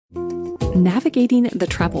Navigating the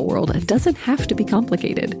travel world doesn't have to be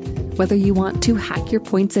complicated. Whether you want to hack your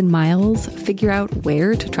points and miles, figure out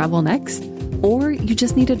where to travel next, or you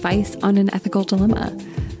just need advice on an ethical dilemma.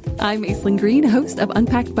 I'm Aislinn Green, host of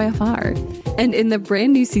Unpacked by Afar. And in the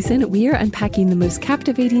brand new season, we are unpacking the most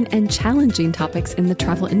captivating and challenging topics in the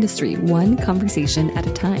travel industry, one conversation at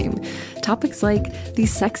a time. Topics like the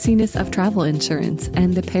sexiness of travel insurance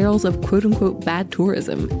and the perils of quote-unquote bad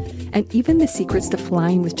tourism, and even the secrets to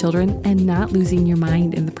flying with children and not losing your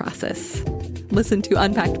mind in the process. Listen to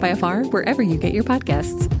Unpacked by Afar wherever you get your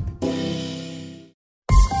podcasts.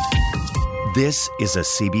 This is a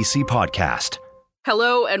CBC podcast.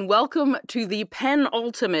 Hello and welcome to the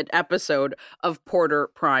penultimate episode of Porter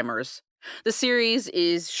Primers. The series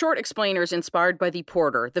is short explainers inspired by The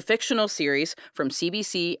Porter, the fictional series from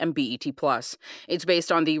CBC and BET+. It's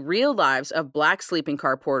based on the real lives of Black sleeping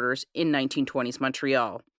car porters in 1920s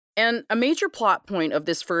Montreal. And a major plot point of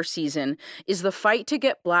this first season is the fight to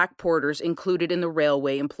get Black porters included in the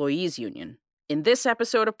Railway Employees Union. In this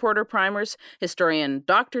episode of Porter Primers, historian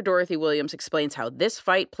Dr. Dorothy Williams explains how this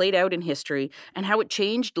fight played out in history and how it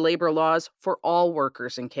changed labor laws for all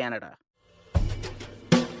workers in Canada.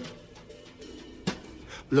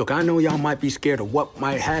 Look, I know y'all might be scared of what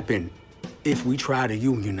might happen if we try to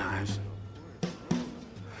unionize.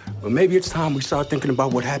 But maybe it's time we start thinking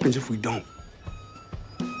about what happens if we don't.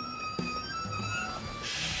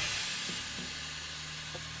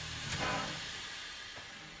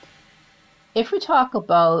 If we talk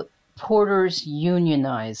about porters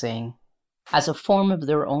unionizing as a form of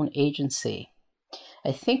their own agency,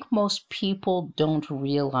 I think most people don't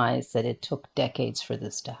realize that it took decades for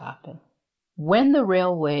this to happen. When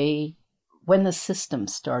the system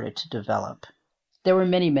started to develop, there were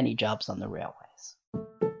many, many jobs on the railways.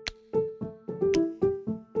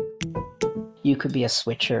 You could be a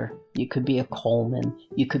switcher, you could be a coalman,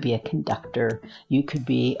 you could be a conductor, you could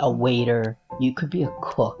be a waiter, you could be a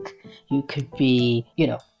cook, you could be,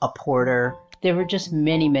 a porter. There were just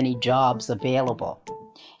many, many jobs available.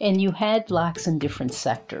 And you had Blacks in different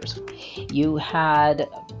sectors. You had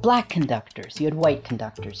Black conductors, you had white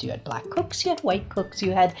conductors, you had Black cooks, you had white cooks,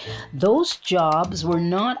 those jobs were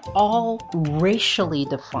not all racially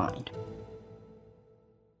defined.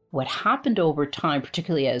 What happened over time,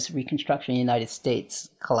 particularly as Reconstruction in the United States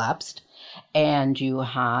collapsed, and you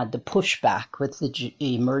had the pushback with the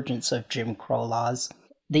emergence of Jim Crow laws,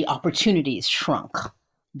 the opportunities shrunk,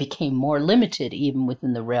 became more limited even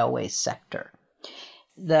within the railway sector.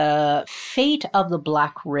 The fate of the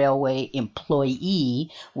Black railway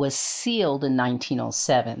employee was sealed in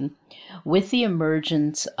 1907 with the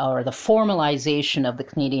emergence or the formalization of the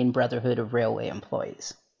Canadian Brotherhood of Railway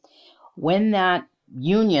Employees. When that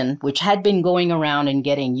union, which had been going around and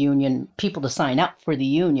getting union people to sign up for the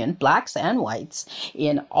union, Blacks and whites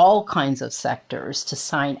in all kinds of sectors to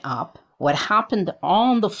sign up, what happened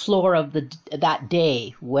on the floor of that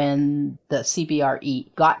day when the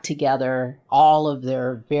CBRE got together all of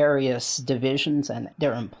their various divisions and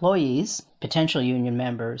their employees, potential union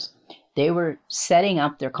members, they were setting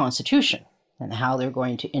up their constitution and how they're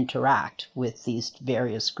going to interact with these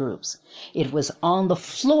various groups. It was on the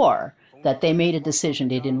floor that they made a decision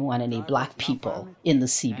they didn't want any Black people in the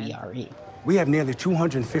CBRE. We have nearly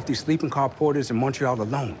 250 sleeping car porters in Montreal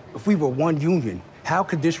alone. If we were one union, how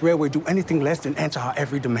could this railway do anything less than answer our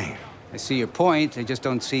every demand? I see your point. I just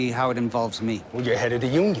don't see how it involves me. Well, you're head of the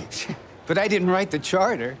union. But I didn't write the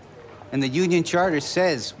charter. And the union charter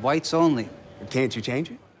says whites only. Can't you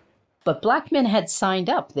change it? But Black men had signed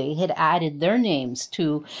up. They had added their names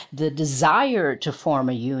to the desire to form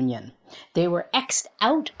a union. They were X'd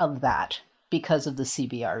out of that because of the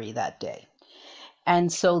CBRE that day.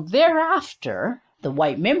 And so thereafter, the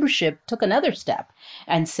white membership took another step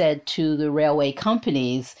and said to the railway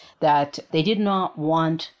companies that they did not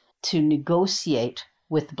want to negotiate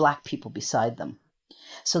with Black people beside them.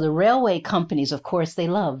 So the railway companies, of course, they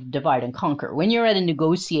love divide and conquer. When you're at a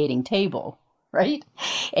negotiating table, right?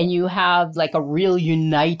 And you have like a real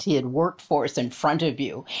united workforce in front of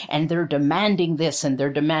you, and they're demanding this and they're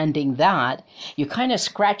demanding that, you kind of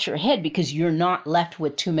scratch your head because you're not left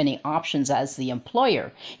with too many options as the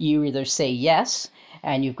employer. You either say yes,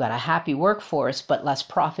 and you've got a happy workforce, but less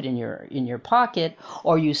profit in your pocket,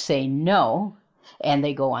 or you say no, and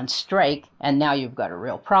they go on strike, and now you've got a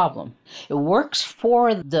real problem. It works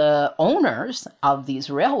for the owners of these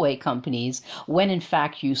railway companies when, in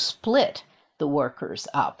fact, you split the workers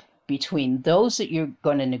up between those that you're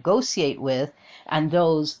going to negotiate with and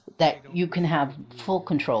those that you can have full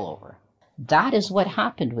control over. That is what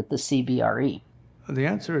happened with the CBRE. The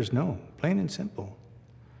answer is no, plain and simple.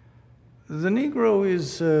 The Negro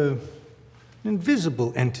is an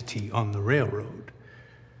invisible entity on the railroad,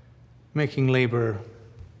 making labor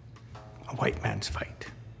a white man's fight.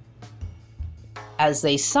 As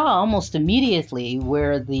they saw almost immediately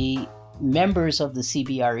where the members of the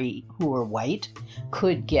CBRE who were white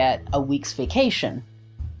could get a week's vacation,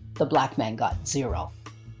 the black man got 0.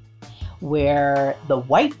 Where the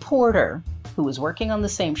white porter, who was working on the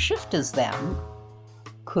same shift as them,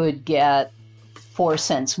 could get 4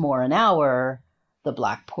 cents more an hour, the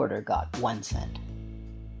black porter got 1 cent.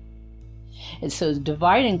 And so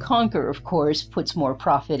divide and conquer, of course, puts more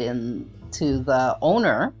profit into the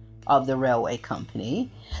owner of the railway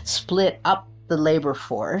company, split up the labor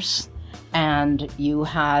force, and you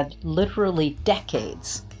had literally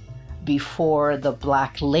decades before the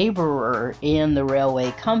black laborer in the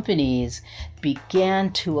railway companies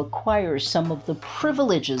began to acquire some of the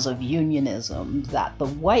privileges of unionism that the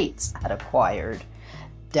whites had acquired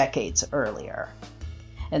decades earlier.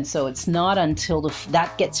 And so it's not until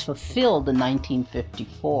that gets fulfilled in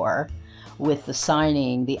 1954 with the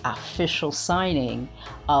signing, the official signing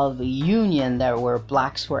of a union there where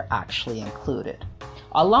blacks were actually included.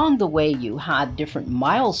 Along the way, you had different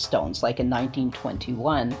milestones, like in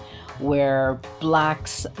 1921, where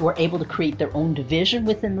blacks were able to create their own division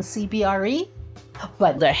within the CBRE,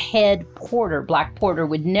 but the head porter, black porter,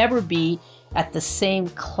 would never be at the same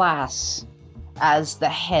class as the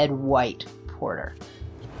head white porter.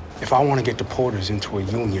 If I want to get the porters into a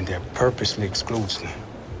union that purposely excludes them,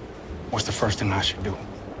 what's the first thing I should do?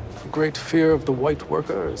 The great fear of the white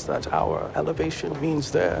worker is that our elevation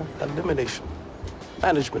means their elimination.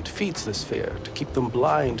 Management feeds this fear to keep them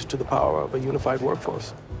blind to the power of a unified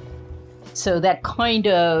workforce. So that kind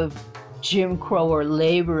of Jim Crow or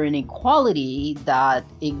labor inequality that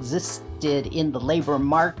existed in the labor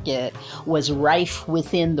market was rife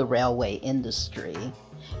within the railway industry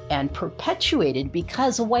and perpetuated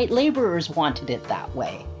because the white laborers wanted it that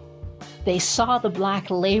way. They saw the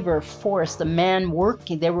black labor force, the man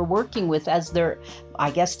they were working with as their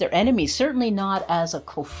enemy, certainly not as a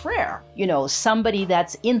confrere, somebody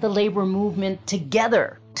that's in the labor movement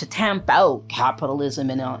together to tamp out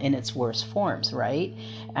capitalism in its worst forms, right?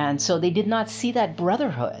 And so they did not see that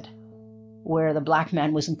brotherhood where the black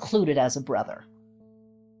man was included as a brother.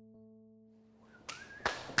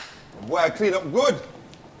 Boy, I cleaned up good.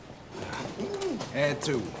 Had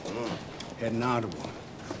to. Had an honorable.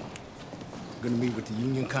 Gonna meet with the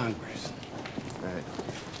Union Congress. All right.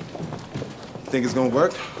 Think it's gonna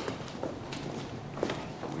work?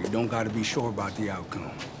 Well, you don't gotta be sure about the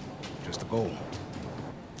outcome. Just a goal.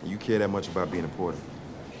 You care that much about being a porter?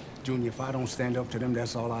 Junior, if I don't stand up to them,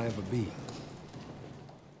 that's all I'll ever be.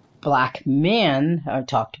 Black men are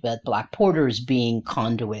talked about black porters being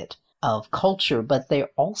conduit of culture, but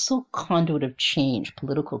they're also conduit of change,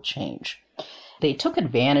 political change. They took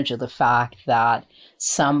advantage of the fact that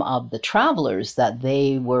some of the travelers that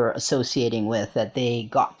they were associating with, that they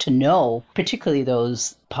got to know, particularly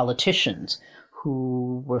those politicians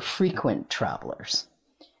who were frequent travelers,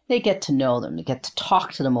 they get to know them, they get to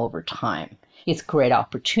talk to them over time. It's a great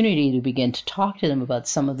opportunity to begin to talk to them about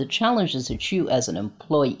some of the challenges that you as an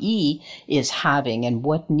employee is having and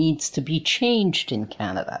what needs to be changed in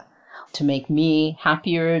Canada to make me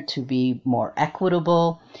happier, to be more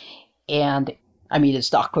equitable. And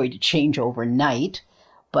it's not going to change overnight,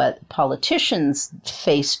 but politicians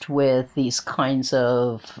faced with these kinds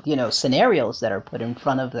of, scenarios that are put in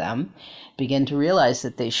front of them begin to realize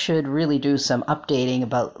that they should really do some updating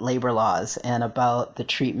about labor laws and about the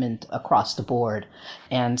treatment across the board.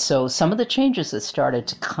 And so some of the changes that started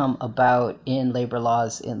to come about in labor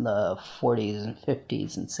laws in the 40s and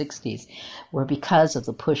 50s and 60s were because of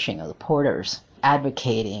the pushing of the porters,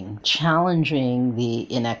 advocating, challenging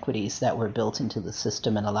the inequities that were built into the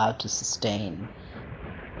system and allowed to sustain.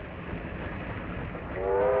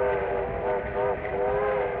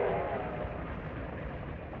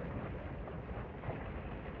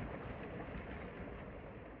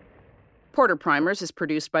 Porter Primers is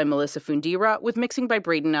produced by Melissa Fundira with mixing by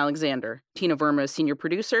Braden Alexander. Tina Verma is senior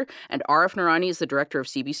producer, and Arif Noorani is the director of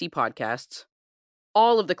CBC Podcasts.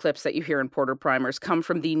 All of the clips that you hear in Porter Primers come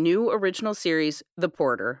from the new original series, The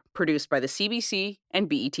Porter, produced by the CBC and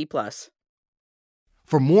BET+.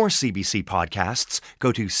 For more CBC podcasts,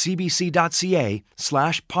 go to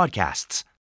cbc.ca/podcasts.